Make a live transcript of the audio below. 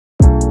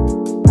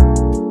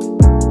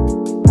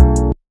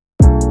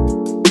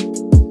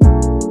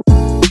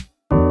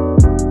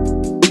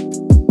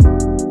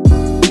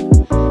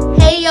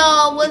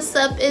what's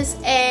up, it's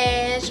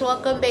Ash.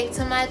 Welcome back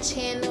to my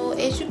channel.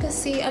 As you can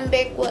see, I'm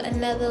back with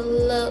another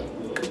look.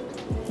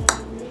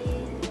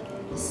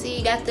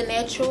 See, got the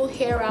natural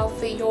hair out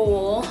for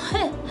y'all.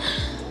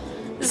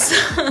 So,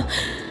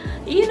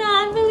 you know,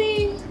 I'm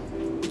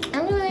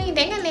really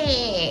digging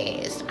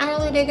this. I'm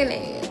really digging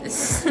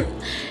this.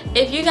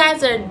 If you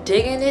guys are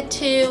digging it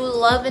too,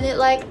 loving it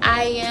like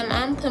I am,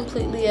 I'm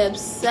completely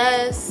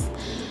obsessed.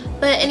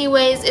 But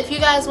anyways, if you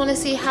guys want to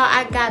see how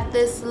I got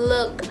this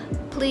look,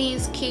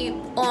 please keep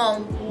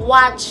on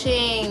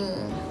watching.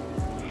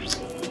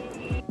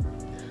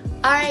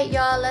 Alright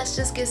y'all, let's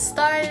just get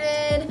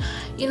started.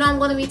 You know, I'm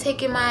going to be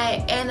taking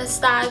my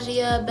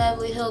Anastasia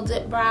Beverly Hill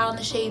Dip brow in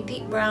the shade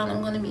Deep Brown.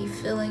 I'm going to be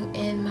filling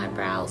in my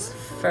brows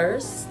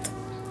first.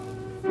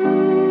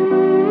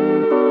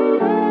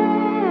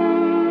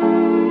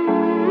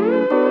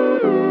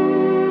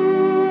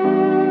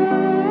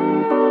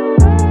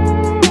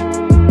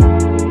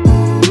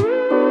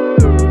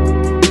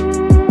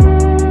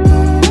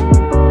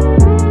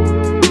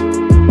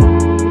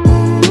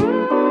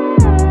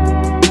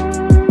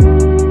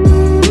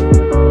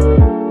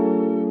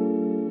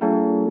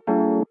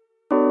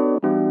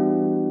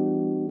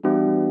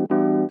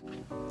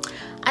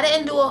 I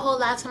didn't do a whole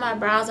lot to my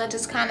brows. I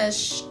just kind of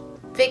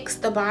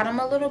fixed the bottom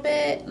a little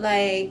bit.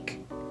 Like,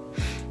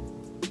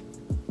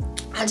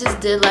 I just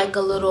did like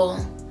a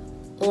little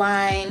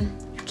line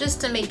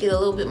just to make it a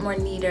little bit more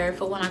neater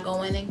for when I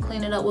go in and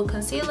clean it up with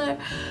concealer.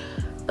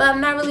 But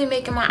I'm not really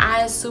making my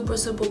eyes super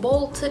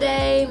bold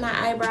today.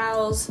 My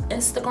eyebrows,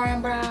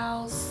 Instagram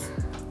brows.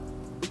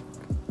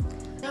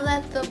 Now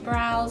that the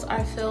brows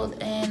are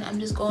filled in, I'm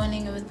just going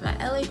in with my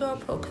LA Girl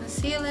Pro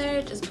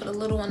Concealer. Just put a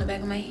little on the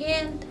back of my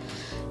hand.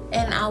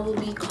 And I will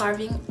be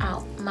carving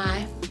out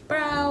my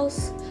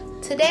brows.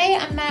 Today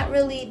I'm not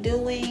really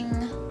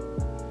doing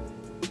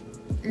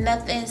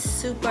nothing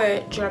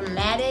super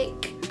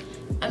dramatic.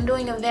 I'm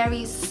doing a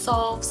very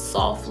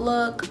soft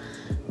look.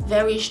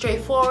 Very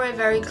straightforward,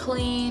 very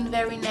clean,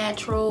 very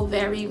natural,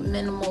 very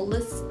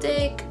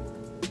minimalistic.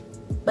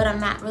 But I'm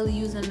not really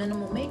using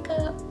minimal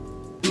makeup.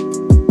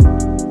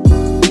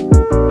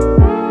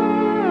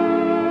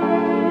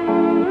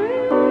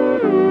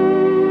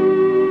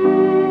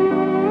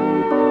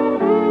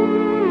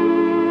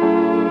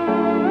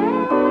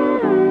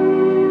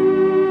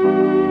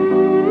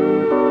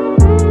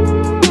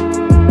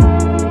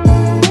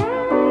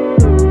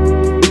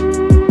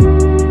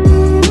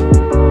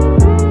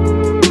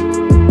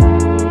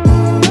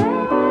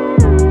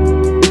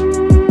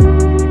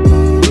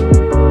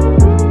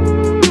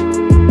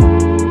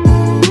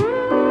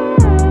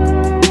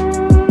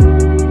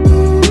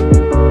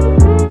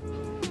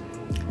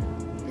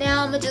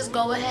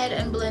 Go ahead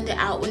and blend it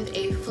out with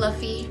a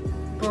fluffy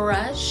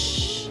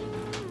brush.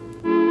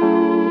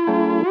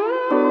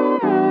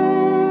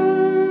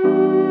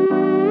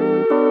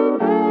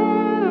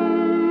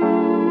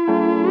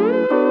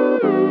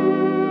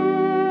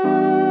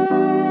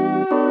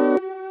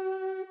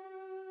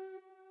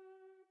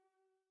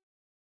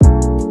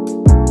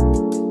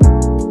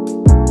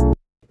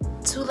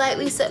 To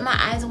lightly set my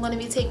eyes, I'm going to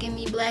be taking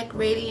the black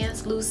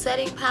Radiance loose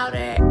setting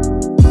powder.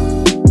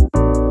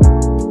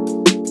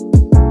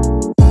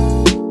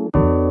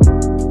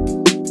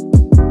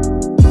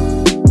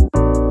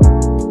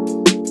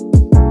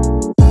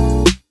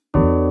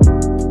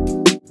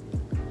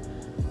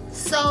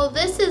 So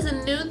this is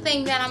a new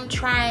thing that I'm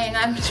trying.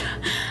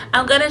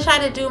 I'm gonna try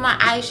to do my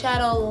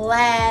eyeshadow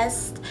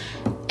last,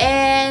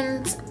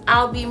 and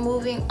I'll be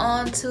moving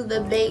on to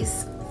the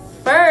base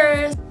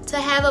first to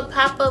have a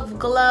pop of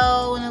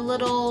glow and a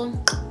little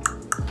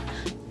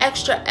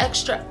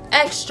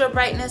extra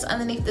brightness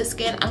underneath the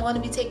skin. I'm going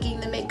to be taking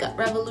the Makeup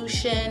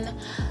Revolution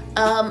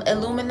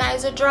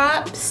Illuminizer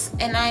drops,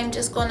 and I'm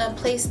just going to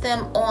place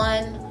them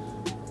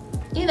on,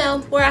 you know,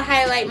 where I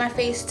highlight my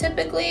face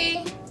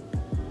typically.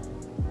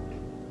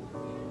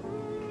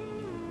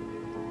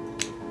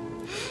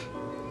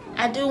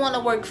 I do want to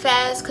work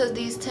fast because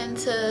these tend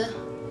to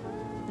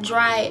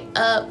dry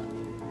up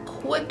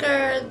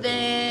quicker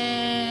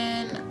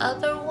than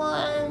other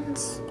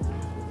ones.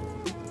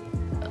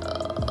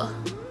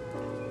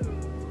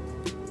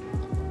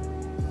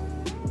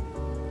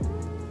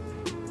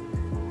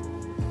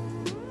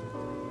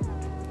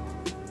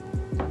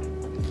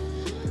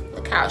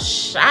 Look how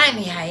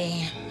shiny I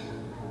am.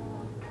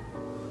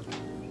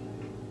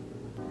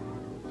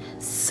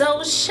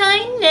 So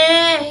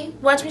shiny,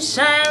 watch me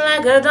shine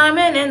like a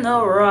diamond in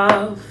the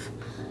rough.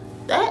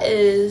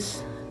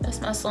 That's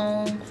my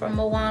song from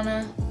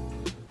Moana.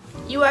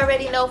 You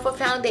already know for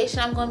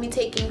foundation, I'm going to be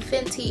taking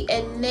Fenty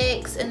and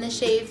NYX in the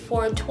shade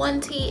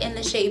 420 in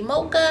the shade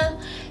Mocha.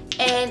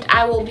 And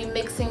I will be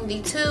mixing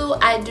the two.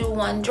 I do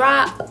 1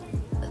 drop,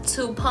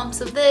 2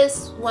 pumps of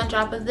this, 1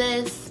 drop of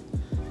this.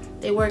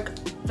 They work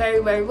very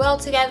well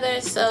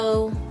together,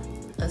 so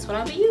that's what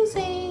I'll be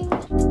using.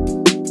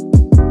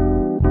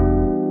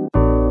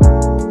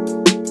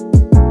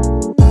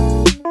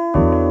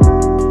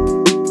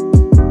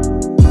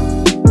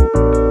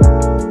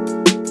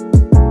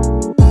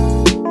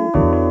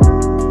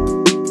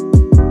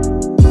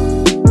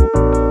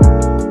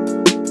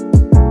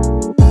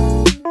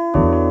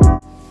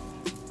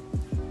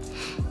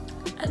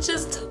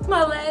 just took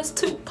my last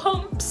 2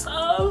 pumps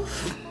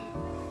of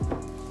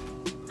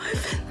my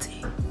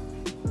Fenty.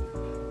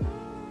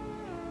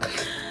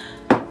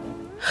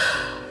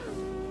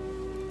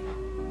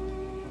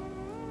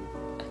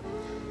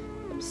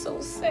 I'm so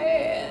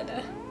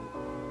sad.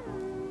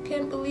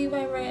 Can't believe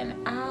I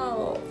ran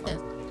out.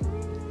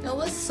 You know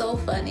what's so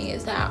funny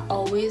is that I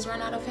always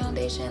run out of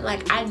foundation.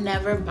 Like, I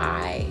never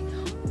buy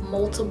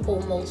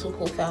multiple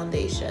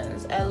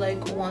foundations at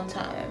like one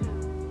time.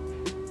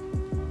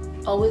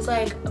 Always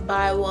like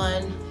buy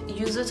one,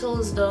 use it till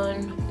it's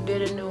done,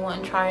 get a new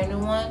one, try a new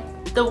one.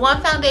 The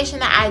one foundation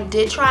that I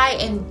did try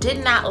and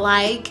did not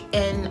like,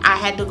 and I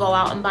had to go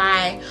out and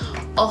buy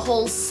a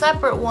whole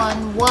separate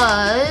one,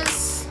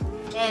 was,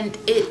 and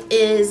it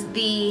is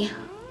the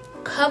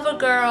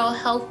CoverGirl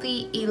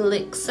Healthy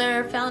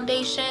Elixir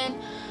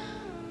foundation.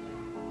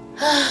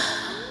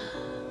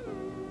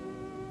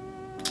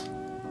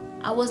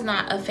 I was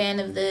not a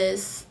fan of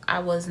this. I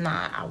was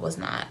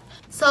not.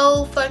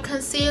 So for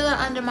concealer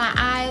under my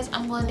eyes,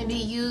 I'm going to be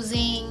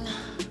using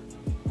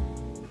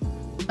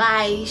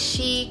by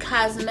She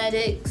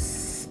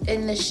Cosmetics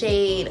in the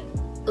shade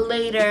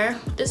Later.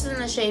 This is in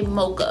the shade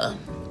Mocha.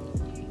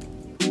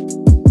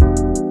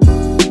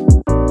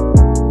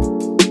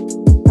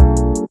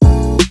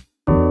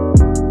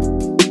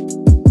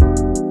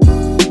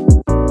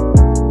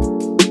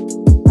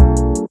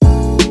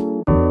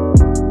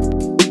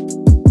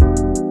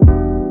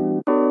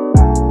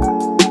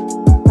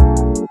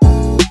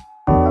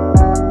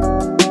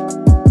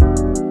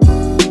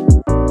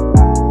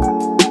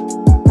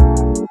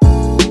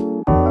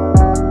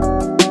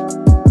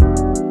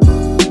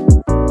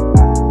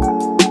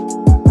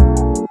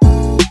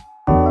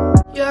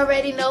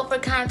 For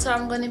contour,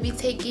 I'm going to be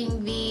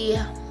taking the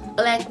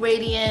Black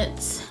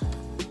Radiance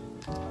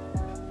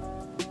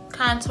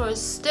contour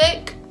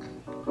stick.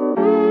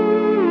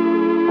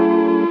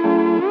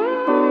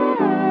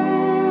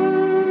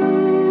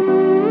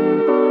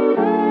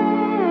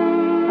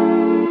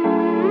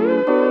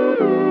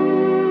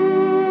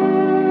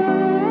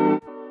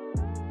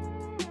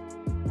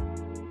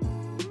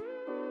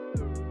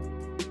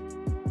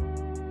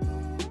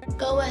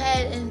 Go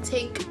ahead and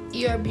take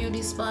your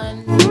beauty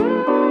sponge.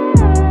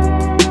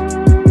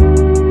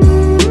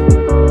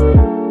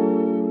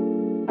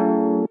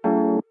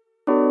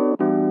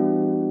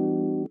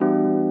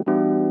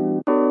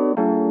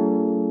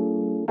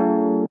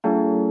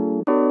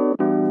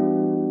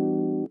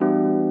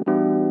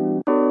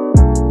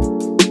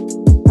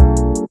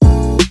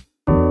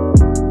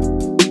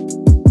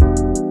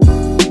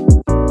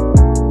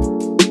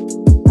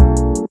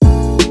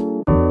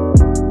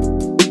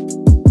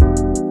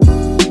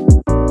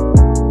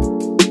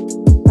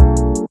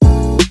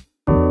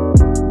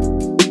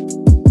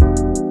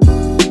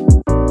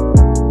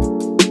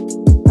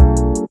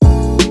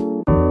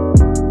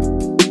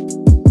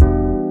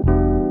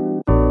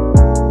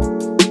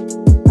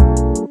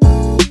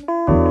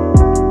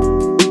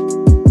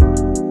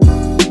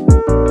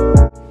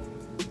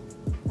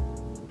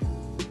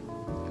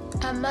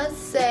 I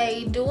must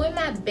say, doing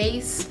my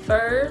base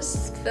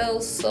first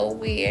feels so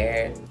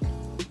weird.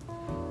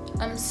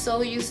 I'm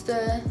so used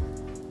to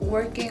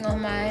working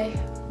on my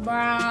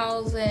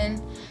brows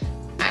and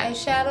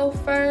eyeshadow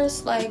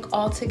first, like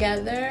all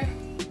together.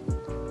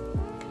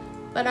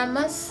 But I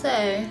must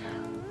say,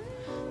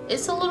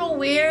 it's a little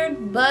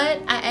weird, but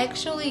I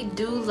actually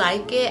do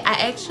like it. I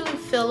actually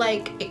feel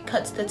like it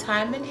cuts the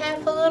time in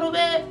half a little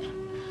bit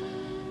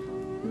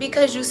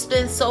because you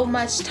spend so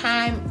much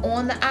time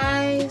on the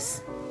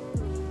eyes.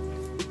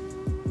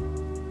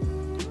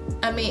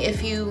 I mean,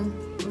 if you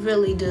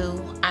really do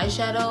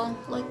eyeshadow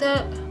like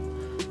that,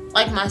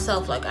 like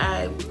myself, like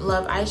I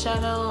love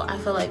eyeshadow. I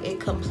feel like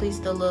it completes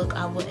the look.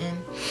 I wouldn't,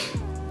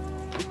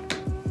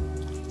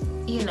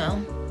 you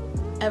know,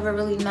 ever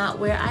really not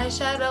wear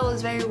eyeshadow.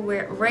 It's very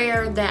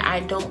rare that I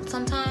don't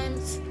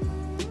sometimes.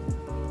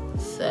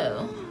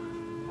 So,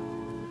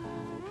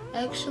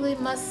 actually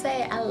must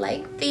say I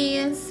like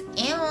this.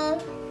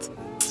 And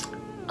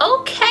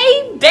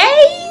okay,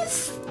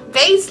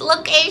 base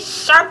looking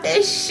sharp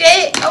as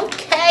shit.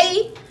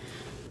 Okay.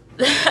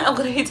 I'm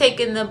going to be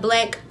taking the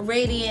Black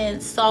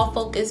Radiance Soft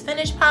Focus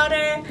Finish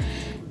Powder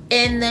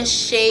in the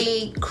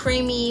shade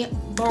Creamy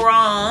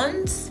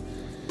Bronze.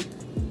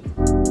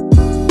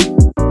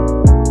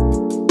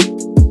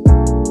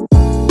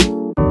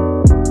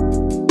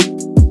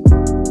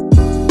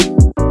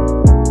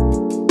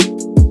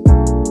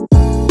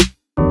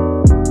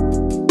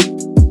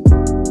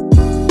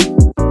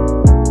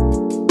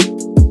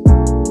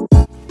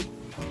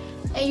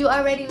 You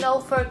already know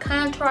for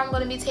contour, I'm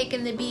going to be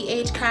taking the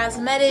BH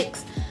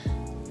Cosmetics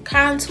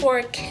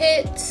Contour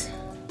Kit.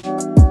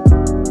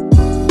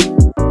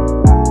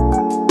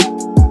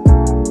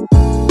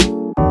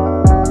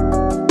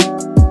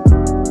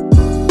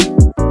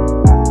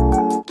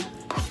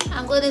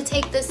 I'm going to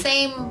take the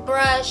same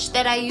brush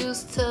that I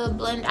used to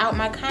blend out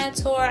my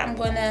contour. I'm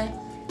going to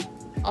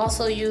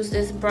also use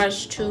this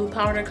brush to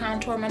powder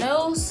contour my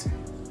nose.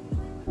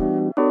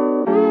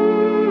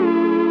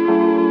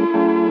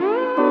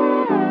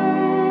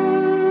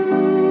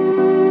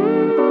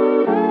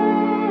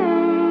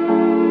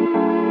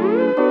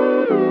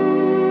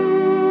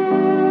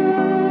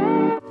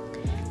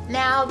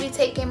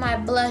 my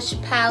blush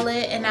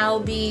palette, and I'll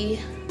be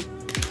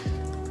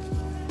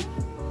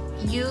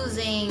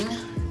using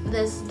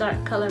this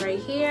dark color right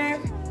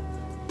here.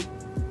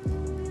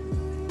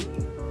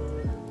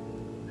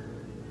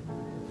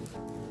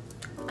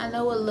 I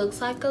know it looks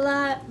like a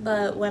lot,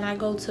 but when I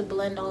go to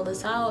blend all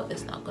this out,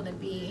 it's not gonna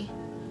be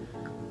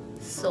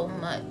so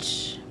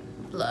much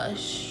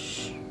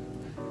blush.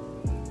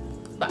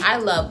 But I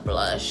love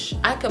blush.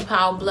 I could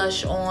pile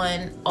blush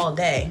on all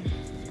day.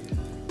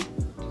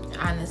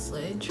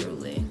 Honestly,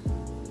 truly.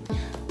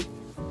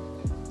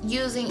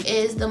 Using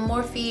is the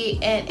Morphe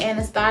and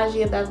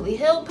Anastasia Beverly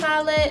Hill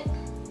palette.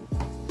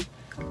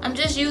 I'm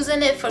just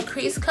using it for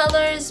crease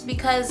colors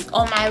because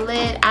on my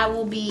lid I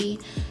will be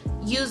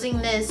using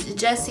this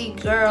Jessie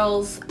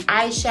Girls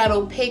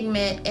eyeshadow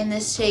pigment in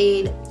the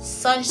shade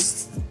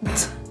Sunset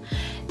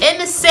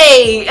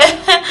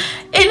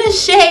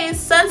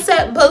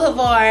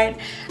Boulevard.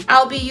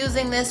 I'll be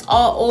using this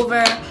all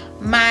over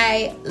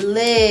my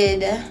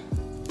lid.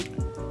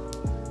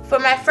 For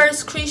my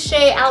first crease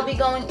shade, I'll be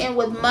going in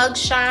with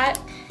Mugshot.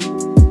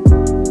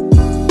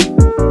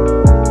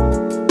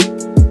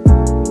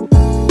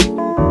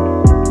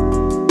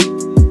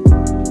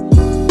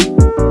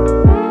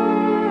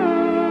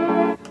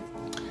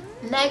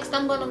 Next,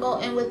 I'm gonna go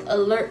in with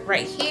Alert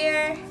right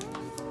here.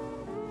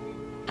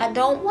 I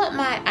don't want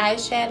my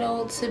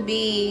eyeshadow to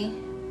be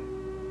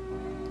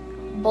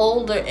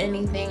bold or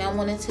anything. I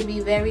want it to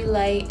be very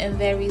light and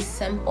very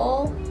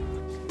simple.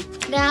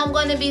 Now I'm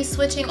going to be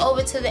switching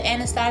over to the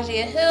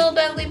Anastasia Hill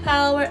Beverly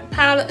Power.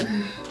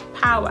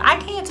 I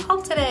can't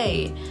talk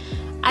today.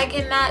 I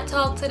cannot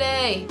talk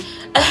today.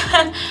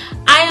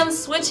 I am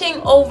switching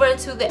over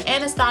to the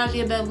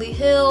Anastasia Beverly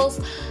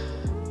Hills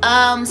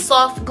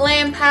Soft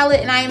Glam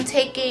palette, and I am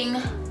taking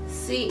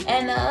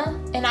Sienna,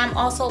 and I'm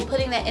also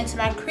putting that into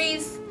my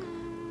crease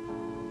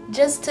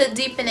just to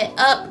deepen it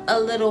up a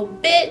little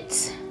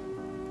bit.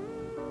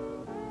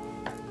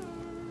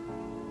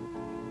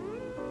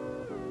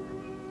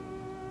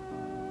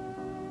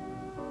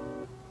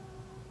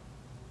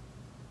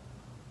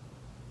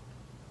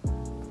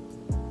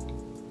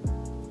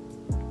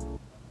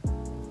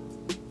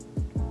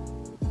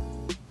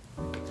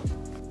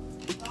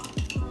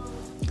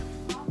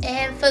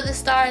 And for the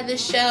start of the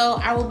show,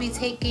 I will be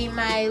taking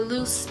my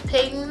loose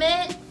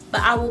pigment,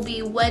 but I will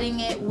be wetting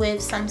it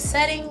with some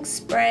setting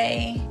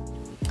spray.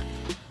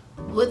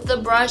 With the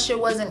brush, it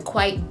wasn't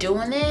quite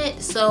doing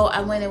it, so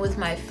I went in with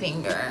my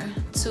finger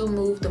to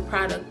move the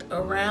product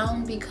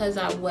around because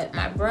I wet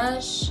my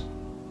brush.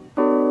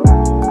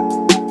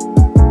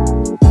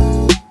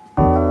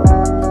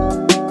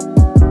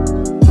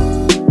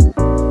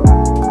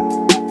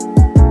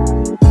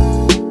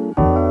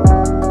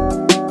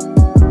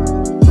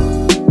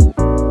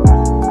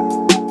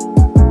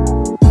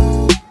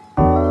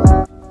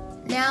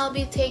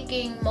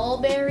 Taking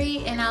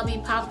Mulberry, and I'll be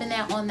popping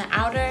that on the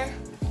outer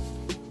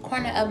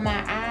corner of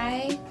my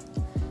eye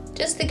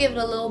just to give it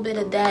a little bit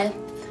of depth.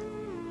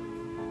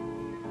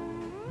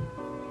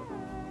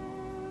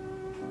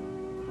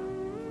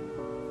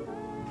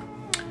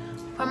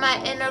 For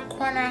my inner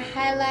corner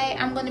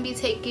highlight, I'm going to be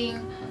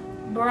taking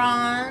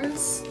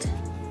Bronzed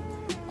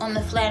on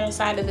the flatter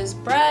side of this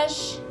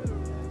brush.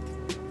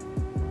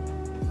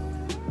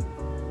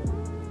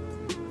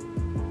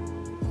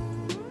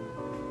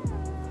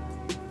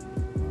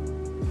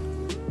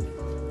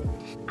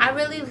 I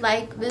really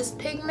like this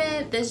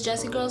pigment, this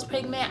Jessie Girls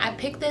pigment. I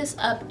picked this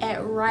up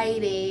at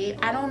Rite Aid.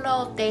 I don't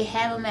know if they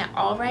have them at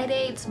all Rite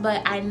Aids,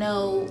 but I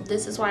know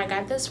this is where I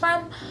got this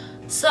from.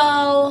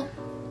 So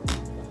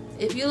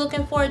if you're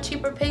looking for a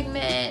cheaper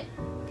pigment,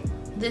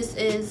 this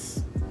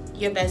is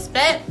your best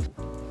bet.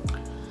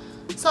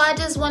 So I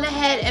just went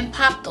ahead and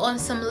popped on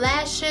some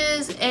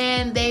lashes,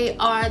 and they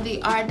are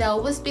the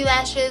Ardelle wispy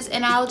lashes,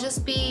 and I'll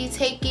just be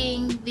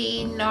taking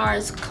the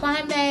NARS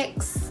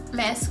Climax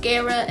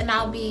mascara, and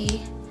I'll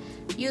be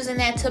using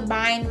that to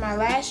bind my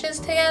lashes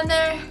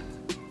together.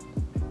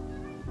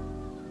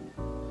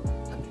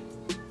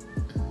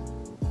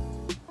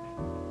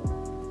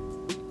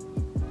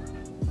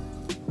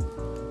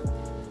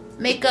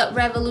 Makeup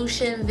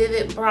Revolution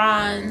Vivid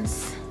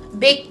Bronze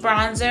Baked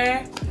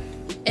Bronzer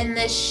in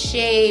this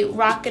shade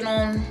Rock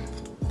On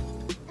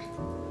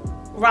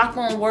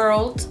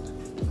World.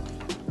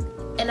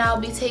 And I'll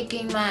be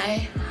taking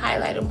my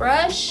highlighter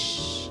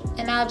brush,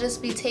 and I'll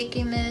just be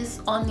taking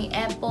this on the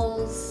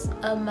apples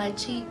of my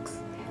cheeks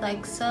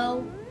like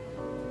so.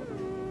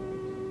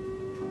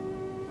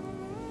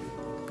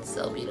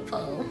 So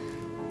beautiful.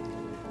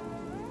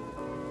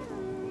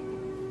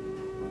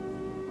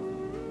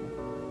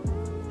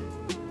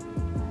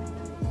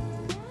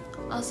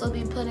 Also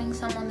be putting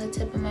some on the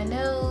tip of my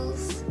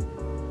nose.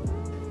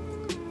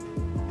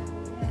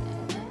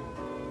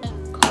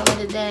 Call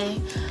it a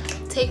day.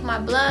 Take my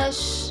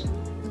blush,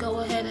 go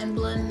ahead and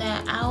blend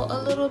that out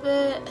a little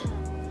bit.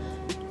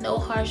 No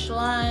harsh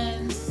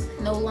lines,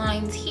 no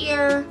lines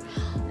here,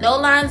 no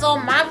lines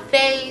on my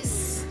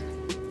face.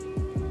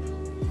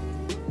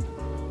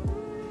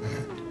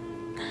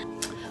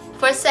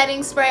 For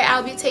setting spray,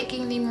 I'll be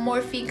taking the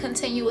Morphe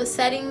Continuous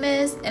Setting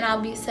Mist, and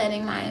I'll be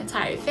setting my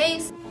entire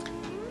face.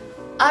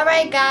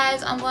 Alright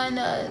guys, I'm going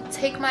to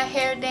take my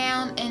hair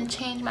down and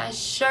change my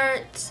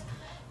shirt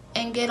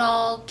and get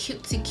all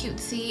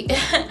cutesy.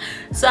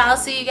 So I'll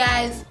see you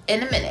guys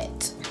in a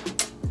minute.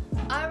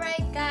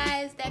 Alright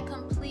guys, that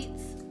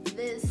completes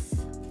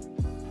this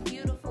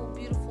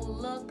beautiful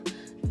look.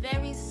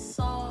 Very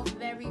soft,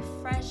 very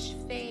fresh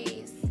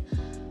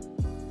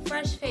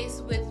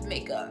face with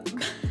makeup.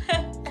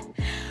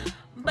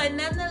 But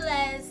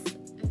nonetheless,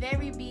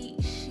 very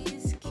beat.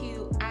 She's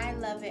cute. I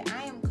love it.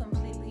 I am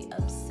completely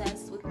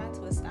obsessed with my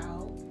twist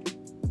out.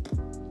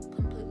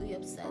 Completely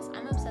obsessed.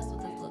 I'm obsessed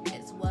with this look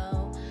as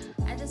well.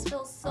 I just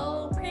feel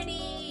so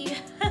pretty.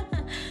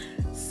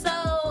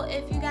 So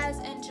if you guys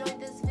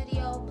enjoyed this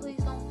video,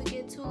 please don't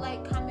forget to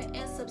like, comment,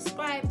 and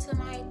subscribe to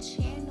my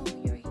channel.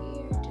 You're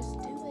here, just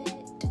do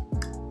it.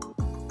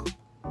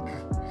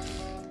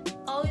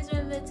 Always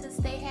remember to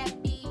stay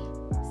happy,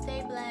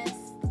 stay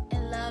blessed,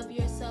 and love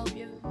yourself.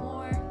 You're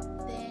more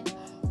than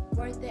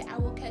worth it. I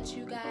will catch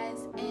you guys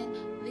in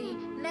the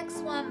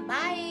next one.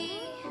 Bye.